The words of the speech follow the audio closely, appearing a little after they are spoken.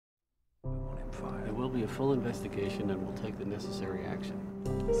fire. There will be a full investigation and we'll take the necessary action.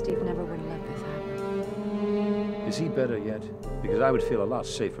 Steve never would have let this happen. Is he better yet? Because I would feel a lot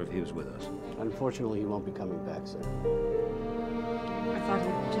safer if he was with us. Unfortunately, he won't be coming back, sir. I thought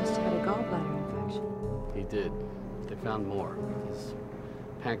he just had a gallbladder infection. He did. They found more. His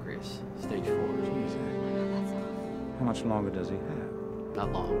pancreas, stage 4. Jesus. How much longer does he have?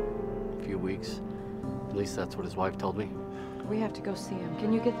 Not long. A few weeks. At least that's what his wife told me. We have to go see him.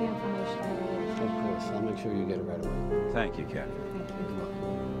 Can you get the information over there? Of course. I'll make sure you get it right away. Thank you, Captain. Thank you. You're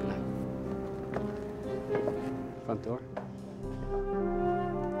welcome. Good night. Front door.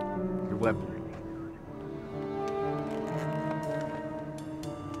 Your weapon.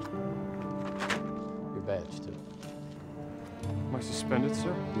 Your badge, too. Am I suspended,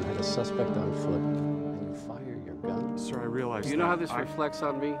 sir? You had a suspect on foot, and you fire your gun? Sir, I realize Do you know how this reflects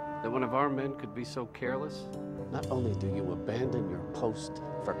on me? That one of our men could be so careless? Not only do you abandon your post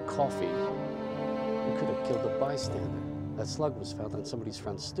for coffee, you could have killed a bystander. That slug was found on somebody's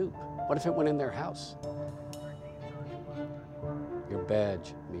front stoop. What if it went in their house? Your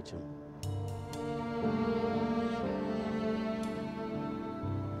badge, Meacham.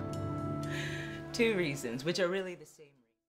 Two reasons, which are really the same.